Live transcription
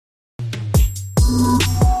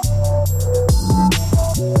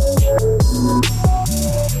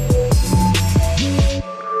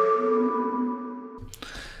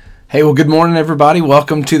Hey, well, good morning, everybody.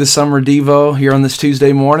 Welcome to the Summer Devo here on this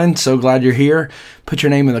Tuesday morning. So glad you're here. Put your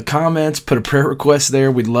name in the comments. Put a prayer request there.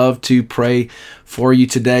 We'd love to pray for you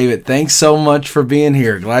today. But thanks so much for being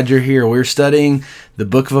here. Glad you're here. We're studying the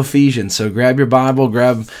book of Ephesians. So grab your Bible,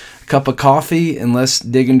 grab a cup of coffee, and let's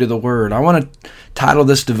dig into the Word. I want to title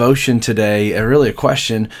this devotion today, really a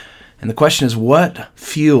question. And the question is, what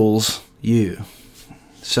fuels you?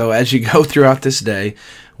 So as you go throughout this day,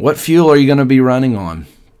 what fuel are you going to be running on?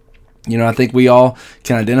 You know, I think we all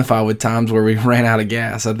can identify with times where we ran out of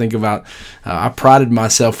gas. I think about, I prided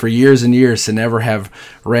myself for years and years to never have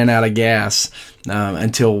ran out of gas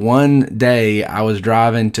until one day I was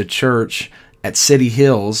driving to church at City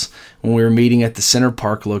Hills when we were meeting at the Center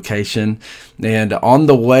Park location. And on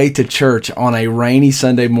the way to church on a rainy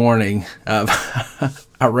Sunday morning, I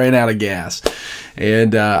ran out of gas.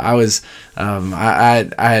 And I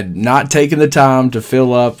had not taken the time to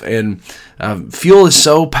fill up, and fuel is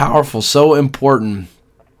so powerful, so important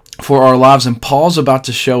for our lives. And Paul's about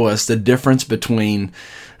to show us the difference between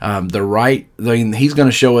he's going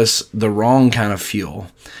to show us the wrong kind of fuel.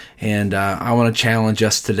 And I want to challenge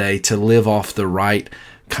us today to live off the right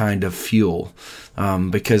kind of fuel,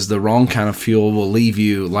 because the wrong kind of fuel will leave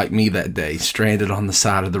you like me that day, stranded on the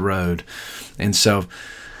side of the road. And so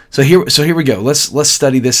here we go. Let's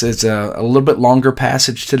study this. It's a little bit longer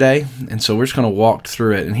passage today, and so we're just going to walk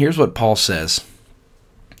through it. And here's what Paul says.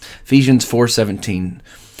 Ephesians 4:17.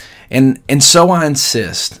 And so I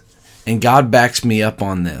insist, and God backs me up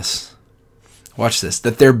on this. Watch this.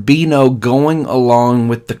 That there be no going along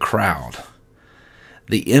with the crowd,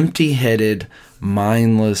 the empty-headed,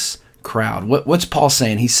 mindless crowd. What's Paul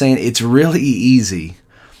saying? He's saying it's really easy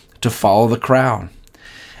to follow the crowd.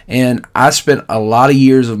 And I spent a lot of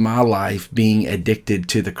years of my life being addicted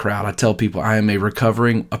to the crowd. I tell people I am a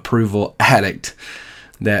recovering approval addict,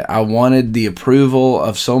 that I wanted the approval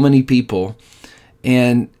of so many people.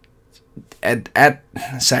 And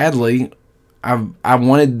sadly, I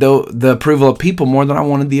wanted the approval of people more than I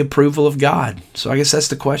wanted the approval of God. So I guess that's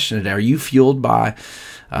the question today. Are you fueled by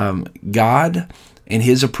God and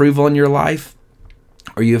His approval in your life?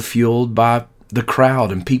 Are you fueled by the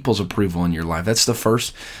crowd and people's approval in your life? That's the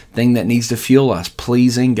first thing that needs to fuel us,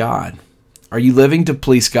 pleasing God. Are you living to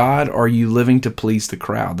please God, or are you living to please the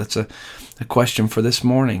crowd? That's a question for this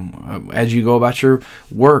morning. As you go about your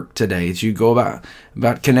work today, as you go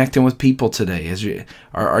about connecting with people today,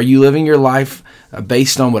 are you living your life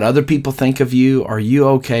based on what other people think of you? Are you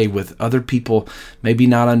okay with other people maybe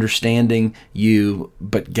not understanding you,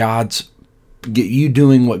 but you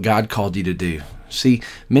doing what God called you to do? See,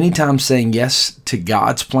 many times saying yes to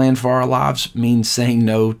God's plan for our lives means saying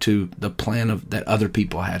no to the plan that other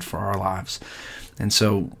people had for our lives. And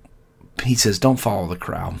so he says, don't follow the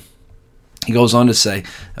crowd. He goes on to say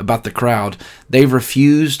about the crowd, they've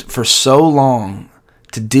refused for so long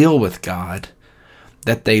to deal with God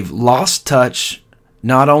that they've lost touch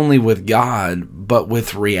not only with God, but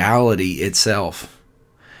with reality itself.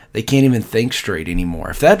 They can't even think straight anymore.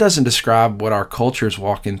 If that doesn't describe what our culture is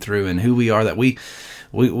walking through and who we are, that we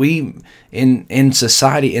in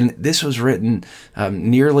society, and this was written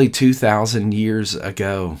nearly 2,000 years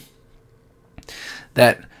ago,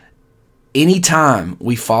 that anytime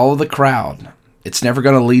we follow the crowd, it's never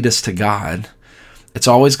going to lead us to God. It's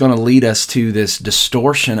always going to lead us to this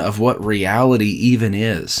distortion of what reality even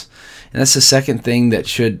is. And that's the second thing that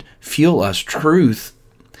should fuel us. Truth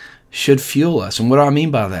should fuel us. And what do I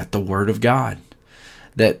mean by that? The Word of God.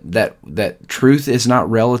 That truth is not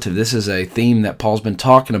relative. This is a theme that Paul's been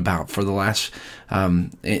talking about for the last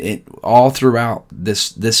all throughout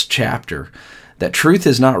this chapter. That truth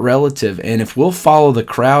is not relative, and if we'll follow the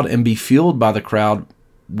crowd and be fueled by the crowd,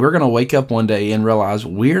 we're going to wake up one day and realize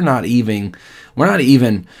we're not even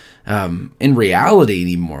in reality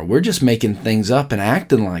anymore. We're just making things up and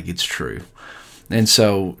acting like it's true. And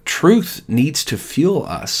so truth needs to fuel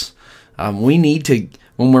us. We need to,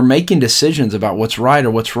 when we're making decisions about what's right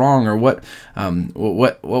or what's wrong or what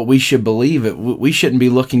we should believe, we shouldn't be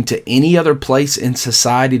looking to any other place in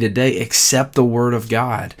society today except the Word of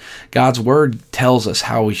God. God's Word tells us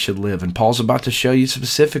how we should live, and Paul's about to show you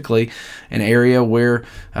specifically an area where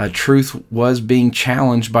truth was being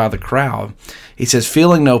challenged by the crowd. He says,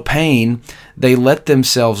 feeling no pain, they let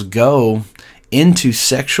themselves go into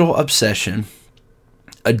sexual obsession,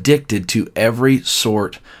 addicted to every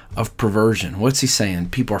sort of perversion. What's he saying?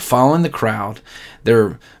 People are following the crowd.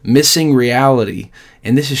 They're missing reality,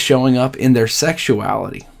 and this is showing up in their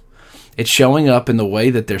sexuality. It's showing up in the way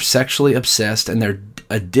that they're sexually obsessed and they're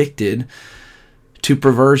addicted to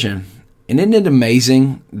perversion. And isn't it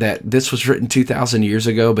amazing that this was written 2,000 years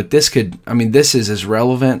ago, but this is as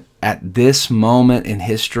relevant at this moment in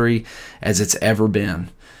history as it's ever been.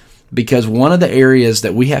 Because one of the areas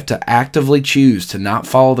that we have to actively choose to not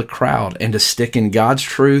follow the crowd and to stick in God's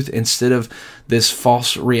truth instead of this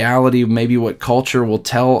false reality of maybe what culture will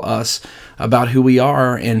tell us about who we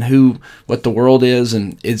are and what the world is,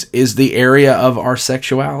 and is the area of our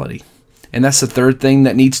sexuality. And that's the third thing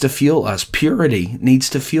that needs to fuel us. Purity needs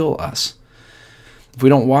to fuel us. If we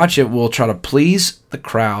don't watch it, we'll try to please the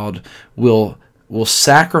crowd. We'll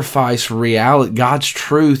sacrifice reality, God's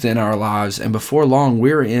truth in our lives, and before long,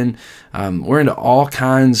 we're into all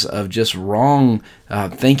kinds of just wrong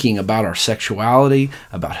thinking about our sexuality,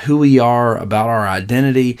 about who we are, about our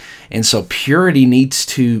identity. And so, purity needs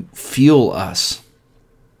to fuel us.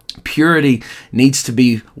 Purity needs to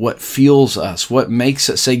be what fuels us, what makes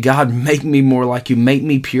us say, God, make me more like you, make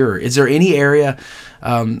me pure. Is there any area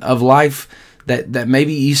of life that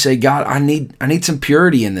maybe you say, God, I need some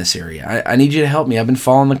purity in this area. I need you to help me. I've been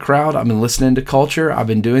following the crowd. I've been listening to culture. I've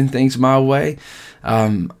been doing things my way. I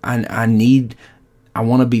want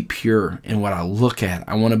to be pure in what I look at.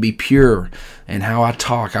 I want to be pure in how I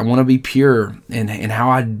talk. I want to be pure in how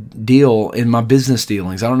I deal in my business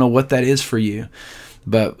dealings. I don't know what that is for you,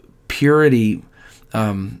 but purity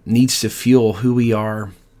needs to fuel who we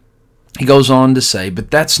are. He goes on to say, but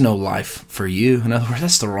that's no life for you. In other words,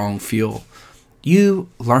 that's the wrong fuel. You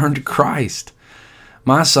learned Christ.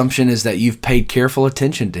 My assumption is that you've paid careful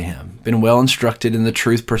attention to Him, been well instructed in the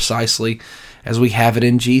truth precisely as we have it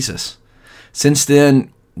in Jesus. Since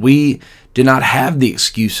then, we do not have the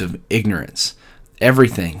excuse of ignorance.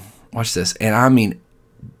 Everything, watch this, and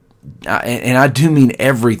I do mean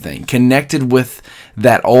everything, connected with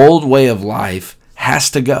that old way of life has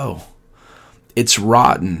to go. It's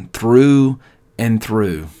rotten through and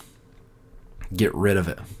through. Get rid of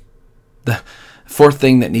it. The fourth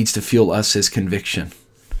thing that needs to fuel us is conviction.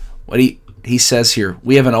 What he says here,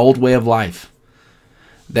 we have an old way of life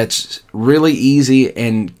that's really easy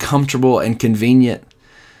and comfortable and convenient,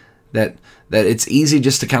 that it's easy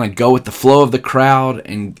just to kind of go with the flow of the crowd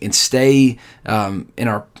and stay in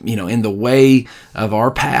the way of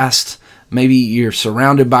our past. Maybe you're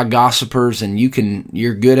surrounded by gossipers and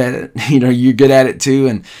you're good at it. You're good at it too.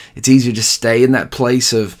 And it's easy to just stay in that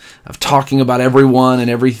place of talking about everyone and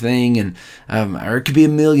everything. And or it could be a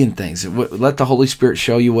million things. Let the Holy Spirit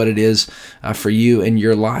show you what it is for you in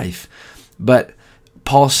your life. But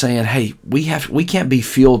Paul's saying, hey, we can't be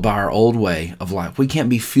fueled by our old way of life. We can't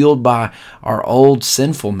be fueled by our old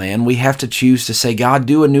sinful man. We have to choose to say, God,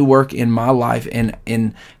 do a new work in my life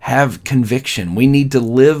and have conviction. We need to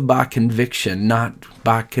live by conviction, not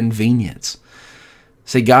by convenience.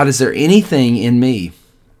 Say, God, is there anything in me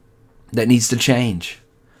that needs to change?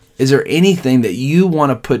 Is there anything that you want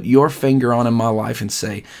to put your finger on in my life and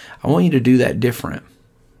say, I want you to do that different?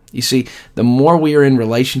 You see, the more we are in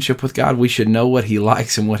relationship with God, we should know what He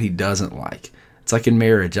likes and what He doesn't like. It's like in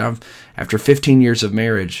marriage. After 15 years of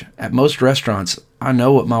marriage, at most restaurants, I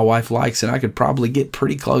know what my wife likes, and I could probably get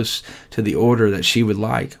pretty close to the order that she would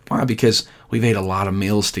like. Why? Because we've ate a lot of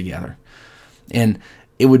meals together. And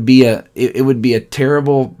it would be a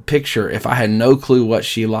terrible picture if I had no clue what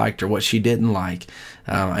she liked or what she didn't like.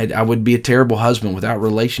 I would be a terrible husband without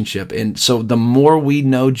relationship. And so the more we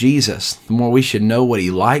know Jesus, the more we should know what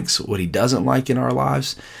He likes, what He doesn't like in our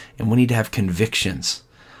lives. And we need to have convictions,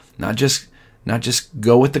 not just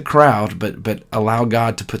go with the crowd, but allow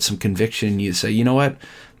God to put some conviction in you. Say, you know what?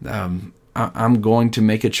 I'm going to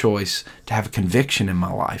make a choice to have a conviction in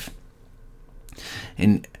my life.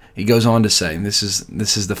 And he goes on to say, and this is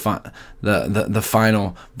the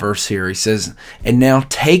final verse here. He says, and now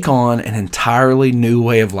take on an entirely new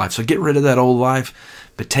way of life. So get rid of that old life,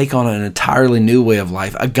 but take on an entirely new way of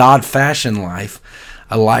life, a God-fashioned life,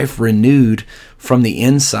 a life renewed from the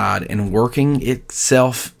inside and working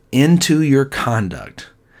itself into your conduct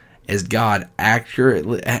as God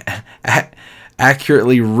accurately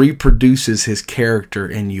reproduces His character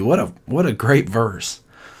in you. What a great verse.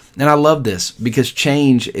 And I love this because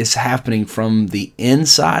change is happening from the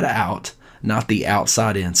inside out, not the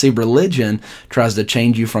outside in. See, religion tries to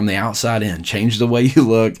change you from the outside in. Change the way you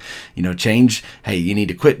look, change, hey, you need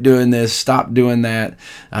to quit doing this, stop doing that.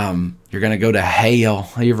 You're going to go to hell.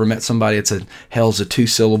 Have you ever met somebody? Hell's a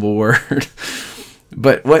 2-syllable word.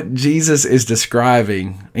 But what Jesus is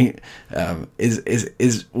describing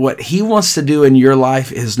is what He wants to do in your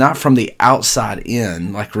life is not from the outside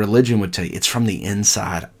in, like religion would tell you. It's from the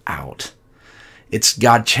inside out. It's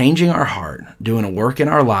God changing our heart, doing a work in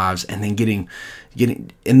our lives, and then getting,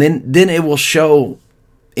 and then it will show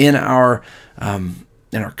in our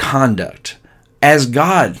conduct as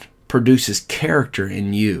God produces character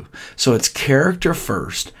in you. So it's character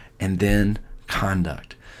first and then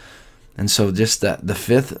conduct. And so just the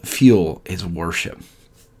fifth fuel is worship.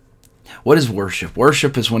 What is worship?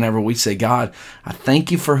 Worship is whenever we say, God, I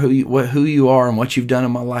thank you for who you are and what you've done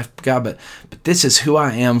in my life, God, but this is who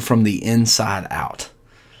I am from the inside out.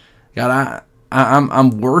 God,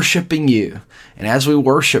 I'm worshiping you. And as we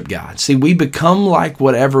worship God, see, we become like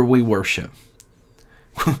whatever we worship.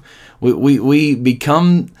 we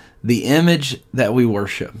become the image that we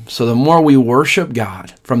worship. So the more we worship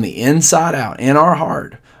God from the inside out in our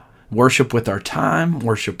heart, worship with our time,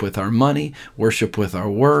 worship with our money, worship with our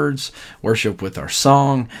words, worship with our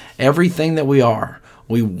song, everything that we are,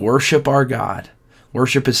 we worship our God.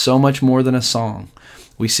 Worship is so much more than a song.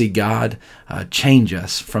 We see God change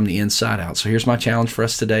us from the inside out. So here's my challenge for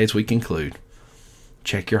us today as we conclude.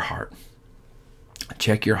 Check your heart.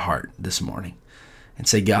 Check your heart this morning and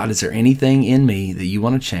say, God, is there anything in me that you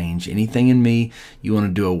want to change? Anything in me you want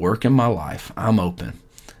to do a work in my life? I'm open.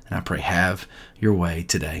 And I pray, have your way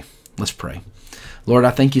today. Let's pray. Lord, I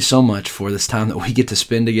thank you so much for this time that we get to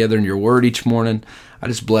spend together in your word each morning. I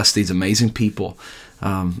just bless these amazing people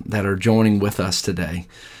that are joining with us today.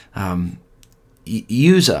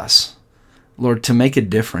 Use us, Lord, to make a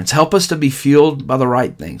difference. Help us to be fueled by the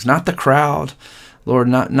right things, not the crowd, Lord,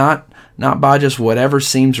 not by just whatever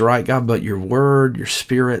seems right, God, but your word, your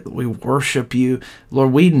spirit. We worship you.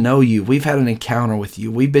 Lord, we know you. We've had an encounter with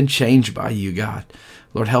you. We've been changed by you, God.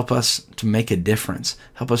 Lord, help us to make a difference.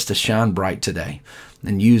 Help us to shine bright today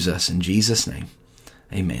and use us in Jesus' name.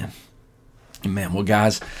 Amen. Amen. Well,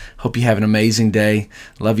 guys, hope you have an amazing day.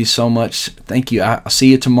 Love you so much. Thank you. I'll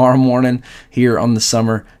see you tomorrow morning here on the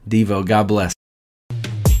Summer Devo. God bless.